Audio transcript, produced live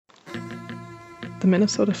The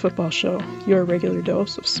Minnesota Football Show, your regular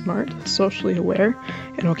dose of smart, socially aware,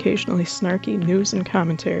 and occasionally snarky news and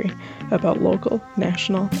commentary about local,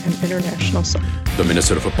 national, and international soccer. The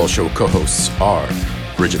Minnesota Football Show co-hosts are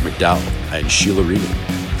Bridget McDowell and Sheila Regan.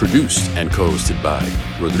 Produced and co-hosted by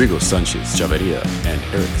Rodrigo Sanchez Chavarria and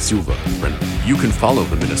Eric Silva Brenner. You can follow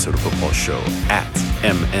the Minnesota Football Show at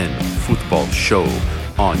MN Football Show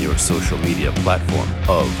on your social media platform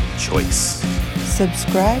of choice.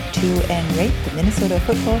 Subscribe to and rate the Minnesota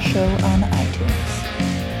Football Show on iTunes.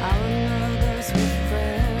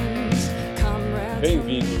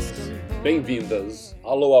 Bem-vindas.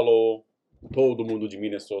 Alô, alô, todo mundo de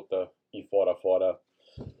Minnesota e fora.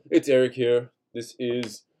 It's Eric here. This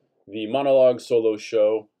is the monologue solo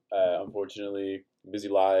show. Unfortunately, busy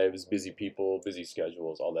lives, busy people, busy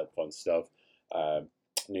schedules, all that fun stuff.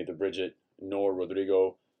 Neither Bridget nor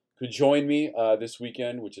Rodrigo could join me this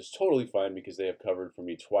weekend, which is totally fine because they have covered for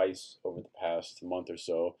me twice over the past month or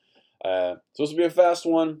so. So this will be a fast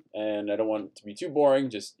one, and I don't want it to be too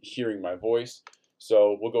boring, just hearing my voice.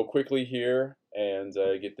 So we'll go quickly here and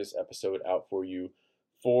get this episode out for you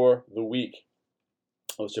for the week.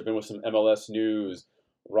 Let's jump in with some MLS news.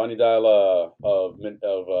 Deila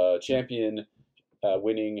of champion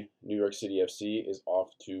winning New York City FC is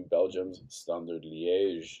off to Belgium's Standard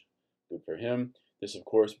Liège. Good for him. This, of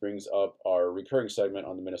course, brings up our recurring segment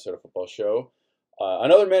on the Minnesota Football Show.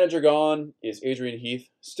 Another manager gone. Is Adrian Heath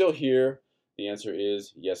still here? The answer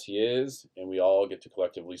is yes, he is, and we all get to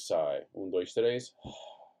collectively sigh. Un, dos, tres.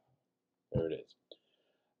 There it is.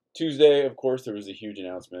 Tuesday, of course, there was a huge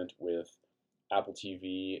announcement with Apple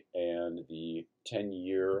TV and the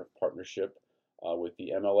 10-year partnership with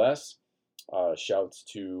the MLS. Shouts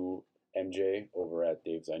to MJ over at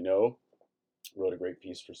Dave's I Know. Wrote a great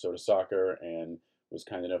piece for Soda Soccer and was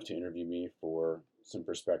kind enough to interview me for some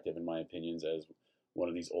perspective in my opinions as one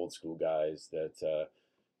of these old school guys that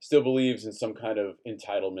still believes in some kind of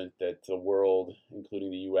entitlement that the world, including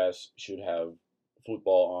the U.S., should have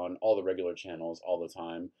football on all the regular channels all the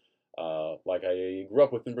time. Like I grew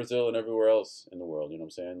up with in Brazil and everywhere else in the world, you know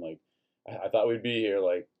what I'm saying? Like, I thought we'd be here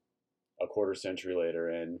like a quarter century later,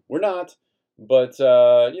 and we're not. But,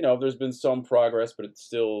 there's been some progress, but it's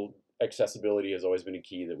still, accessibility has always been a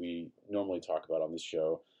key that we normally talk about on this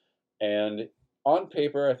show. And on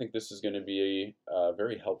paper, I think this is going to be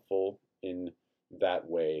very helpful in that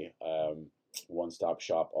way. One-stop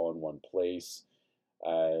shop all in one place.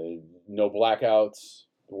 No blackouts.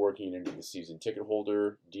 Working into the season ticket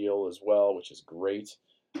holder deal as well, which is great.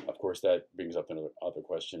 Of course, that brings up another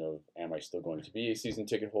question of, am I still going to be a season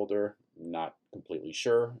ticket holder? Not completely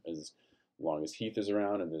sure, as long as Heath is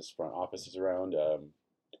around and this front office is around,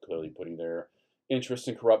 clearly putting their interest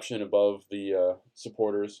in corruption above the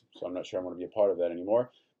supporters. So I'm not sure I want to be a part of that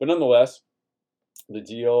anymore. But nonetheless, the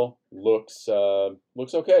deal looks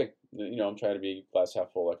okay. I'm trying to be glass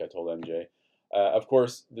half full, like I told MJ. Of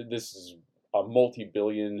course, this is a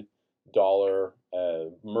multi-billion-dollar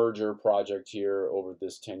merger project here over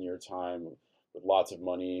this 10-year time with lots of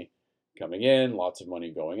money coming in, lots of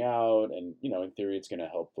money going out, and, in theory, it's going to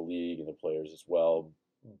help the league and the players as well,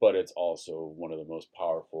 but it's also one of the most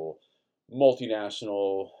powerful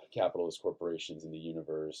multinational capitalist corporations in the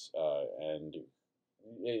universe, and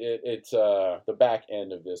it's the back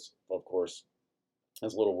end of this, of course,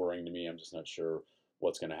 is a little worrying to me. I'm just not sure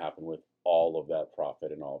what's going to happen with all of that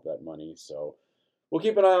profit and all of that money. So we'll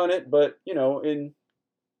keep an eye on it. But, in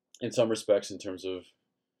some respects, in terms of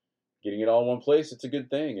getting it all in one place, it's a good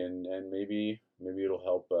thing. And maybe it'll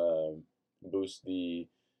help boost the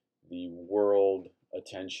world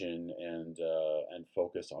attention and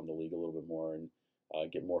focus on the league a little bit more and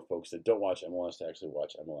get more folks that don't watch MLS to actually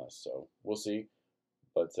watch MLS. So we'll see.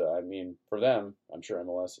 But, for them, I'm sure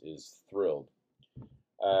MLS is thrilled.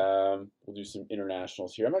 We'll do some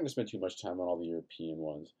internationals here. I'm not going to spend too much time on all the European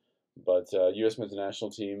ones, but U.S. men's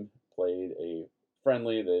national team played a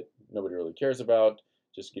friendly that nobody really cares about,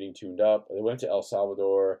 just getting tuned up. They went to El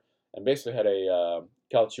Salvador and basically had a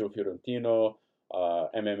calcio fiorentino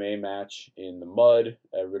MMA match in the mud.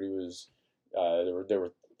 Everybody was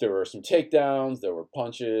there were some takedowns, there were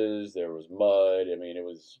punches, there was mud. I mean, it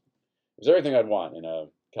was everything I'd want in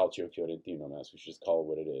a calcio fiorentino match. We should just call it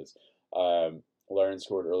what it is. Laren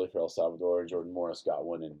scored early for El Salvador, and Jordan Morris got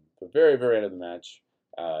one in the very, very end of the match,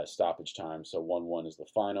 stoppage time. So 1-1 is the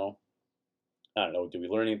final. I don't know, do we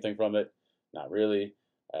learn anything from it? Not really.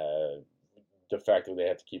 The fact that they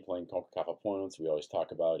have to keep playing CONCACAF opponents, we always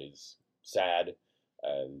talk about, is sad.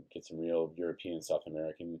 Get some real European, South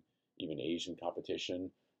American, even Asian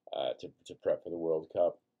competition to prep for the World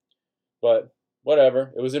Cup. But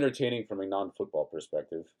whatever. It was entertaining from a non-football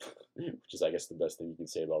perspective, which is, I guess, the best thing you can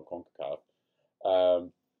say about CONCACAF.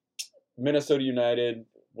 Minnesota United,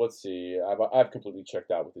 let's see. I've completely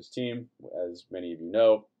checked out with this team, as many of you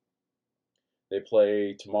know. They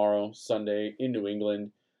play tomorrow, Sunday, in New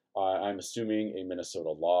England. I'm assuming a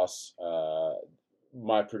Minnesota loss.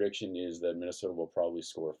 My prediction is that Minnesota will probably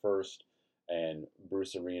score first, and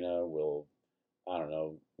Bruce Arena will, I don't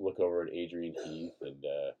know, look over at Adrian Heath and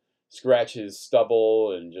scratch his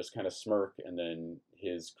stubble and just kind of smirk, and then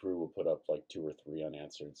his crew will put up like 2 or 3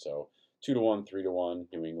 unanswered. So 2-1, 3-1,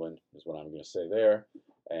 New England is what I'm going to say there.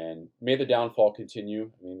 And may the downfall continue.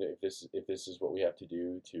 I mean, if this is what we have to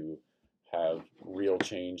do to have real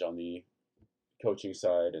change on the coaching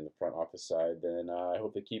side and the front office side, then I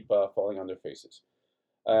hope they keep falling on their faces.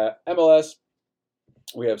 MLS,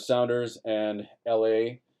 we have Sounders and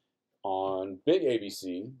LA on big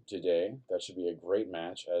ABC today. That should be a great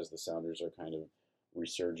match, as the Sounders are kind of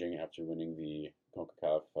resurging after winning the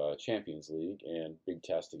CONCACAF Champions League, and big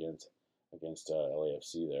test against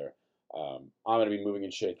LAFC there. I'm going to be moving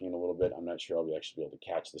and shaking in a little bit. I'm not sure I'll actually be able to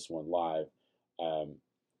catch this one live.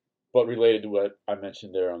 But related to what I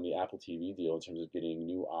mentioned there on the Apple TV deal in terms of getting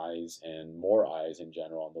new eyes and more eyes in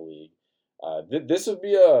general on the league, this would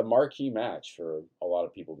be a marquee match for a lot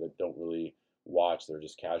of people that don't really watch. They're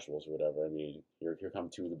just casuals or whatever. I mean, here come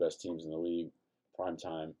 2 of the best teams in the league, prime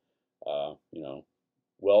time.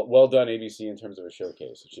 Well done ABC in terms of a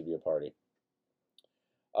showcase. It should be a party.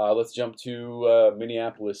 Let's jump to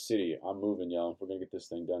Minneapolis City. I'm moving, y'all. We're gonna get this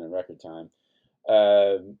thing done in record time.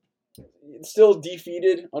 Still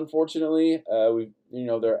defeated, unfortunately.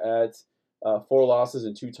 They're at 4 losses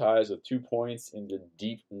and 2 ties with 2 points in the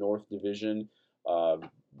deep North Division.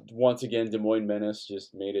 Once again, Des Moines Menace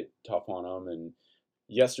just made it tough on them. And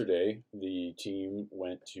yesterday, the team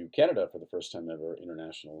went to Canada for the first time ever,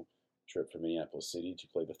 international trip for Minneapolis City to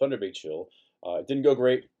play the Thunder Bay Chill. It didn't go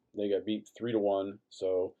great. They got beat 3-1.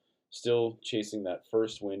 So still chasing that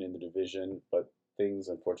first win in the division, but things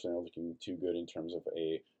unfortunately are looking too good in terms of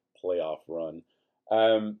a playoff run.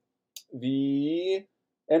 The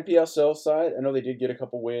MPSL side, I know they did get a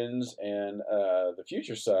couple wins, and the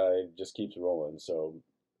future side just keeps rolling. So,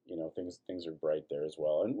 things are bright there as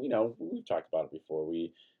well. And we've talked about it before.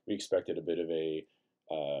 We expected a bit of a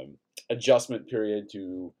adjustment period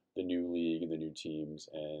to the new league and the new teams,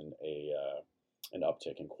 and an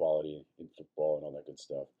uptick in quality in football and all that good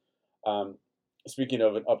stuff. Speaking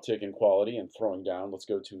of an uptick in quality and throwing down, let's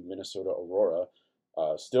go to Minnesota Aurora.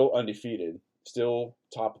 Still undefeated, still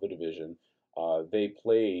top of the division. They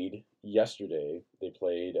played yesterday. They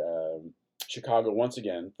played Chicago once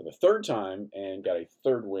again for the 3rd time and got a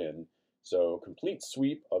 3rd win. So complete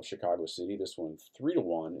sweep of Chicago City. This one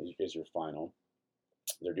 3-1 is your final.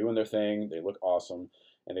 They're doing their thing. They look awesome.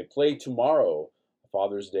 And they play tomorrow,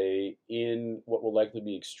 Father's Day, in what will likely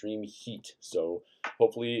be extreme heat. So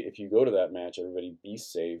hopefully if you go to that match, everybody be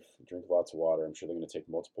safe, drink lots of water. I'm sure they're going to take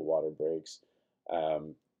multiple water breaks.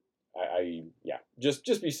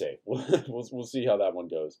 Just be safe. We'll see how that one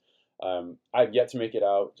goes. I've yet to make it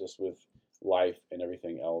out, just with life and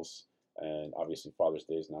everything else, and obviously Father's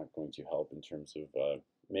Day is not going to help in terms of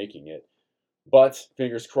making it. But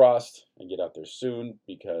fingers crossed, I get out there soon,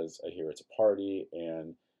 because I hear it's a party,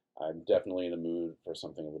 and I'm definitely in the mood for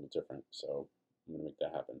something a little different. So I'm gonna make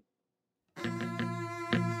that happen.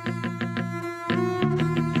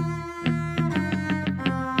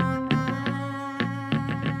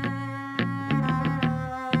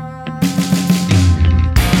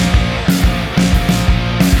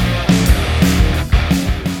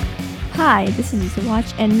 Hi, this is Easy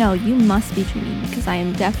Watch, and no, you must be dreaming, because I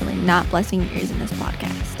am definitely not blessing your ears in this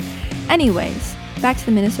podcast. Anyways, back to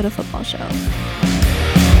the Minnesota football show.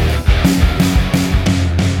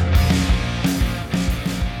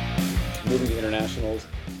 Moving to internationals,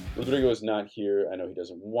 Rodrigo is not here. I know he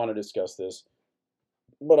doesn't want to discuss this,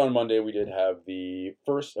 but on Monday we did have the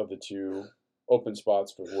first of the 2 open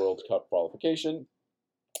spots for World Cup qualification,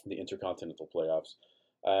 the Intercontinental Playoffs.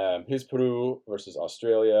 His Peru versus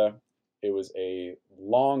Australia. It was a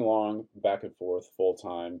long back and forth full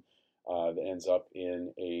time that ends up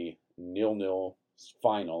in a 0-0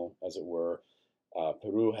 final, as it were.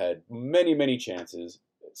 Peru had many chances,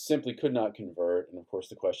 simply could not convert, and of course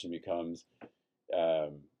the question becomes,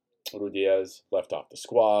 Rudiaz left off the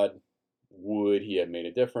squad. Would he have made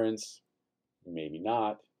a difference? Maybe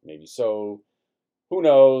not, maybe so. Who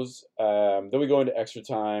knows? Then we go into extra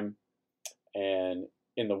time, and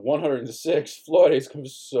in the 106th, Flores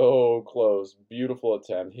comes so close. Beautiful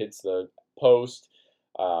attempt, hits the post.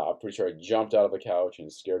 I'm pretty sure I jumped out of the couch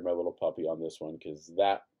and scared my little puppy on this one, because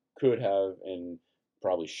that could have and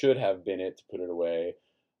probably should have been it to put it away.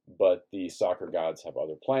 But the soccer gods have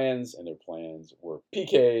other plans, and their plans were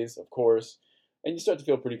PKs, of course. And you start to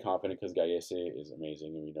feel pretty confident because Gallese is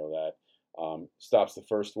amazing, and we know that. Stops the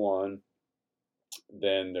first one.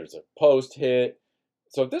 Then there's a post hit.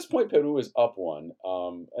 So at this point, Peru is up one.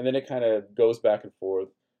 And then it kind of goes back and forth.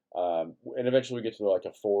 And eventually we get to like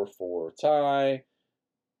a 4-4 tie.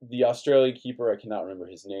 The Australian keeper, I cannot remember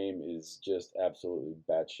his name, is just absolutely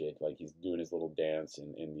batshit. Like he's doing his little dance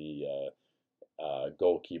in the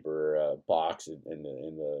goalkeeper box in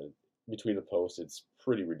the between the posts. It's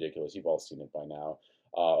pretty ridiculous. You've all seen it by now.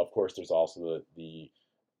 Of course, there's also the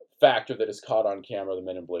factor that is caught on camera. The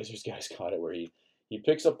Men in Blazers guys caught it, where he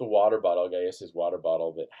picks up the water bottle, his water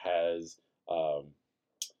bottle that has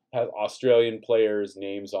Australian players'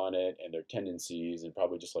 names on it and their tendencies, and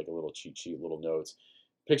probably just like a little cheat sheet, little notes.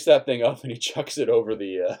 Picks that thing up and he chucks it over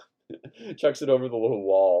the little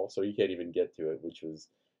wall, so he can't even get to it, which was,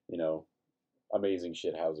 amazing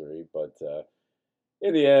shithousery. But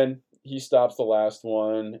in the end, he stops the last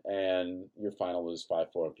one, and your final is 5-4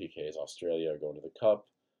 on PKs. Australia are going to the Cup.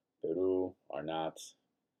 Peru are not.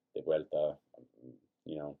 De vuelta.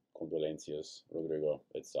 Condolencias, Rodrigo.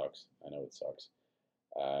 It sucks. I know it sucks.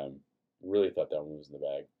 Really thought that one was in the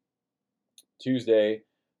bag. Tuesday,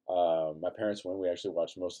 my parents went. We actually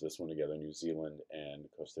watched most of this one together, New Zealand and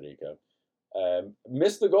Costa Rica.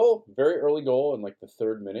 Missed the goal, very early goal in like the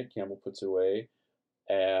 3rd minute. Campbell puts it away,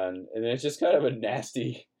 and it's just kind of a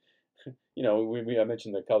nasty. I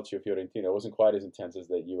mentioned the Calcio Fiorentino. It wasn't quite as intense as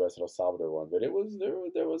that U.S. El Salvador one, but it was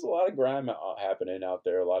there was a lot of grime happening out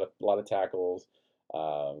there. A lot of tackles.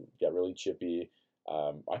 Got really chippy.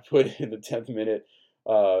 I put in the 10th minute.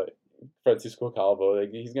 Francisco Calvo,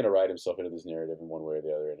 he's going to write himself into this narrative in one way or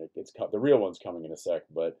the other, and the real one's coming in a sec.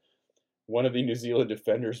 But one of the New Zealand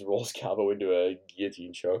defenders rolls Calvo into a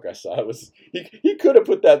guillotine choke. I saw it was he could have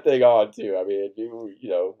put that thing on too. I mean,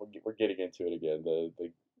 we're getting into it again.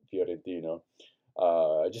 The Fiorentino.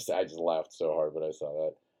 I just laughed so hard when I saw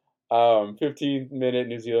that. 15th minute,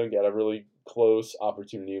 New Zealand got a really close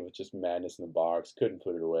opportunity with just madness in the box. Couldn't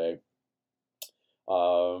put it away.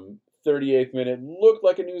 38th minute looked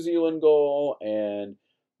like a New Zealand goal, and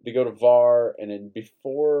they go to VAR, and then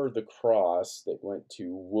before the cross that went to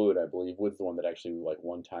Wood, I believe, Wood's the one that actually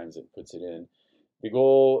one times it puts it in. The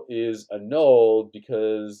goal is annulled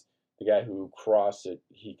because the guy who crossed it,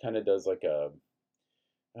 he kind of does like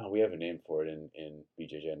we have a name for it in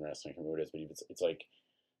BJJ and wrestling, I can't remember what it is, but it's like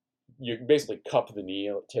you basically cup the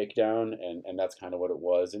knee takedown, and that's kind of what it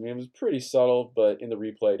was. I mean, it was pretty subtle, but in the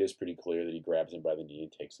replay, it is pretty clear that he grabs him by the knee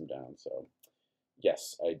and takes him down. So,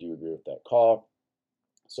 yes, I do agree with that call.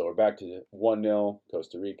 So we're back to 1-0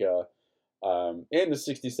 Costa Rica. In the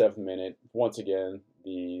 67th minute, once again,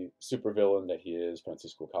 the supervillain that he is,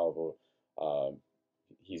 Francisco Calvo,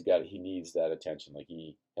 he needs that attention. Like,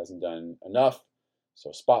 he hasn't done enough.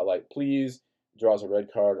 So spotlight, please. Draws a red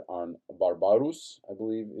card on Barbarus, I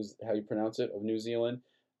believe is how you pronounce it, of New Zealand.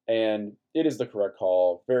 And it is the correct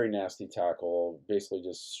call. Very nasty tackle, basically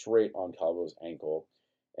just straight on Calvo's ankle.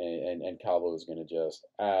 And Calvo is going to just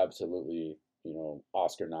absolutely,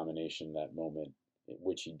 Oscar nomination that moment,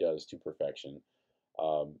 which he does to perfection.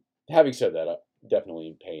 Having said that, definitely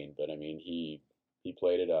in pain, but I mean, he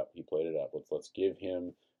played it up. He played it up. Let's give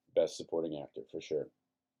him Best Supporting Actor for sure.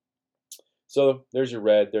 So there's your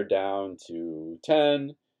red. They're down to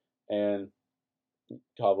 10, and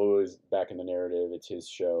Calvo is back in the narrative. It's his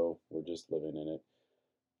show. We're just living in it.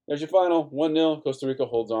 There's your final, 1-0. Costa Rica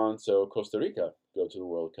holds on, so Costa Rica go to the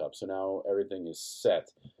World Cup. So now everything is set.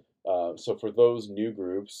 So for those new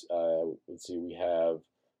groups, let's see, we have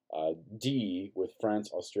D with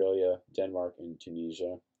France, Australia, Denmark, and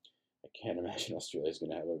Tunisia. I can't imagine Australia is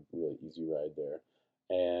going to have a really easy ride there.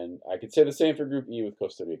 And I could say the same for Group E with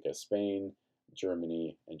Costa Rica, Spain,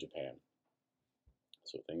 Germany, and Japan.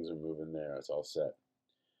 So things are moving there. It's all set.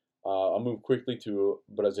 I'll move quickly to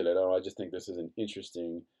Brasileiro. I just think this is an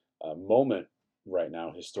interesting moment right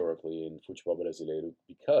now historically in Futebol Brasileiro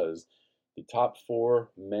because the top 4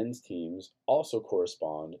 men's teams also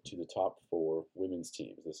correspond to the top 4 women's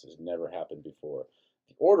teams. This has never happened before.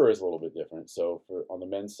 The order is a little bit different. So on the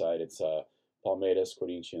men's side, it's Palmeiras,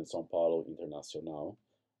 Corinthians, São Paulo, Internacional,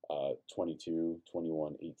 22,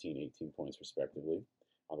 21, 18 points respectively.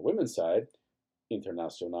 On the women's side,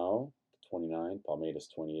 Internacional, 29, Palmeiras,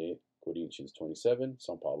 28, Corinthians, 27,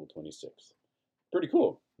 São Paulo, 26. Pretty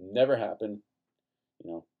cool. Never happened.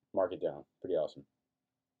 Mark it down. Pretty awesome.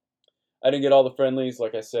 I didn't get all the friendlies,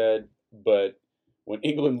 like I said, but when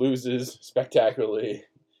England loses spectacularly,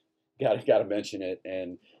 gotta mention it,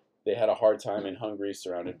 and they had a hard time in Hungary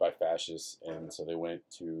surrounded by fascists, and so they went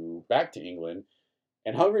back to England,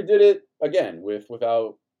 and Hungary did it again with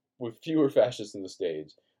fewer fascists in the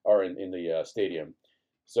stage or in the stadium.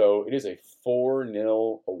 So it is a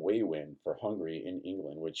 4-0 away win for Hungary in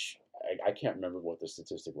England, which I can't remember what the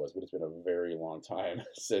statistic was, but it's been a very long time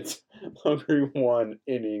since Hungary won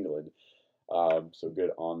in England. So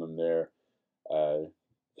good on them there.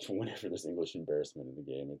 Whenever there's English embarrassment in the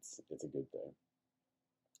game, it's a good thing.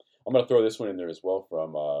 I'm going to throw this one in there as well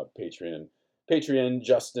from Patreon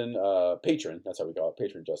Justin, patron, that's how we call it,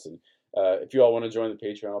 Patron Justin. If you all want to join the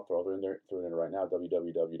Patreon, I'll throw it in there right now,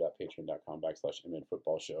 www.patreon.com/MN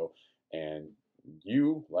Football Show. And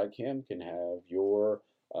you, like him, can have your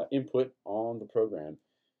input on the program.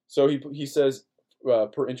 So he says,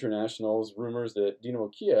 per internationals, rumors that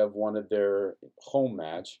Dinamo Kiev wanted their home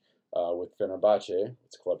match with Fenerbahce,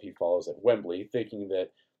 it's a club he follows at Wembley, thinking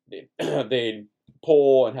that they'd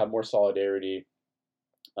pull and have more solidarity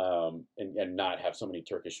and not have so many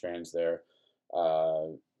Turkish fans there,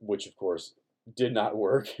 which of course did not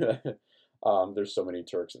work. There's so many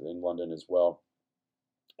Turks in London as well.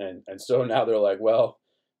 And so now they're like, well,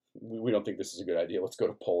 we don't think this is a good idea. Let's go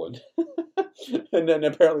to Poland. And then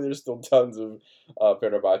apparently there's still tons of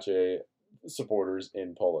Fenerbahce supporters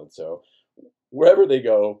in Poland. So wherever they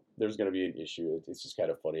go, there's going to be an issue. It's just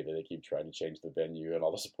kind of funny that they keep trying to change the venue, and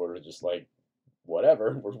all the supporters are just like,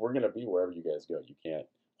 whatever, we're going to be wherever you guys go. You can't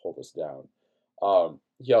hold us down.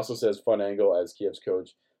 He also says, fun angle as Kiev's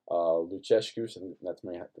coach, Lucescu, and that's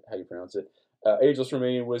how you pronounce it, ageless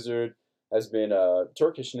Romanian wizard, has been a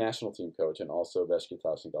Turkish national team coach and also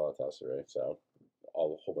Beşiktaş and Galatasaray. So a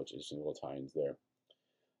whole bunch of interesting little tie-ins there.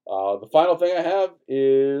 The final thing I have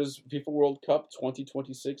is FIFA World Cup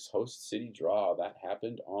 2026 host city draw. That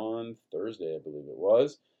happened on Thursday, I believe it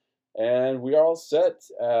was. And we are all set.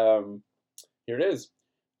 Here it is.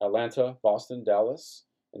 Atlanta, Boston, Dallas.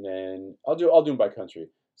 And then I'll do them by country.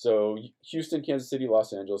 So Houston, Kansas City,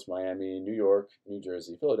 Los Angeles, Miami, New York, New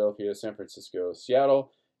Jersey, Philadelphia, San Francisco,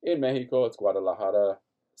 Seattle. In Mexico, it's Guadalajara,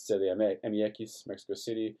 CDMX, Mexico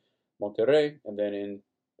City, Monterrey, and then in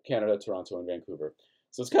Canada, Toronto, and Vancouver.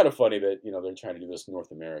 So it's kind of funny that, they're trying to do this North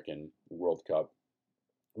American World Cup,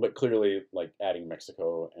 but clearly, like, adding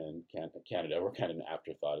Mexico and Canada were kind of an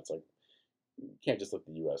afterthought. It's like, you can't just let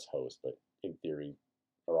the U.S. host, but in theory,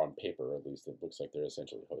 or on paper at least, it looks like they're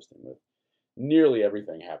essentially hosting with nearly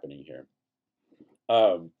everything happening here.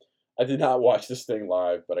 I did not watch this thing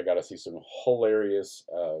live, but I got to see some hilarious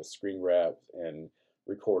screen grabs and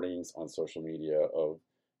recordings on social media of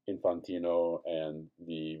Infantino and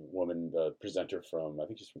the woman, the presenter from, I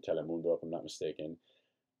think she's from Telemundo, if I'm not mistaken.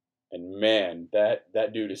 And man,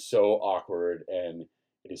 that dude is so awkward, and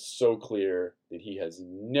it is so clear that he has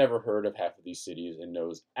never heard of half of these cities and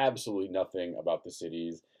knows absolutely nothing about the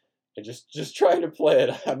cities, and just trying to play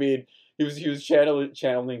it. I mean, he was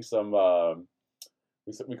channeling some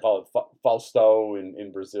we call it Fausto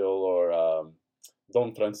in Brazil, or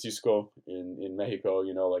Don Francisco in Mexico.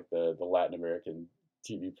 Like the Latin American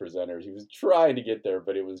TV presenters. He was trying to get there,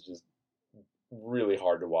 but it was just really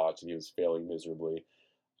hard to watch, and he was failing miserably.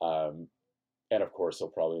 And of course, he'll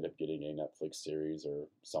probably end up getting a Netflix series or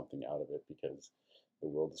something out of it, because the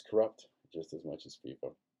world is corrupt just as much as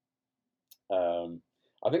FIFA.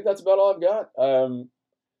 I think that's about all I've got.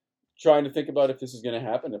 Trying to think about if this is going to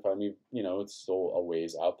happen. If it's still a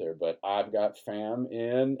ways out there, but I've got fam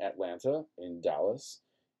in Atlanta, in Dallas,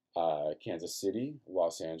 Kansas City,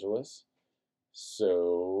 Los Angeles.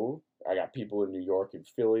 So I got people in New York and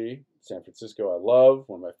Philly, San Francisco. I love,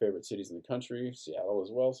 one of my favorite cities in the country, Seattle as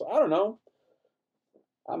well. So I don't know.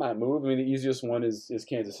 I might move. I mean, the easiest one is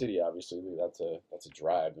Kansas City. Obviously, that's a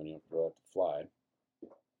drive when you don't really have to fly.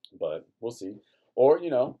 But we'll see. Or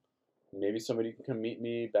maybe somebody can come meet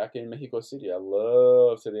me back in Mexico City. I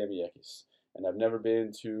love CDMX. And I've never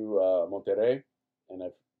been to Monterrey. And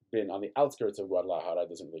I've been on the outskirts of Guadalajara. It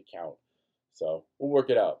doesn't really count. So we'll work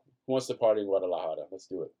it out. Who wants to party in Guadalajara? Let's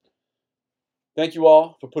do it. Thank you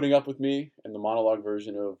all for putting up with me in the monologue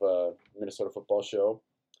version of Minnesota Football Show.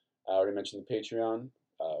 I already mentioned the Patreon.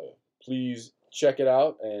 Please check it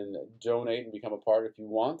out and donate and become a part if you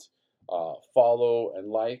want. Follow and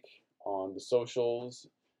like on the socials,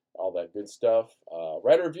 all that good stuff.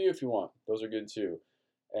 Write a review if you want. Those are good too.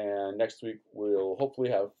 And next week, we'll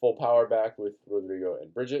hopefully have full power back with Rodrigo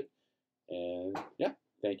and Bridget. And yeah,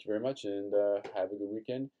 thank you very much, and have a good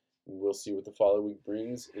weekend. We'll see what the following week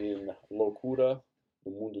brings in Loucura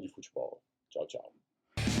do Mundo de Futebol. Ciao, ciao.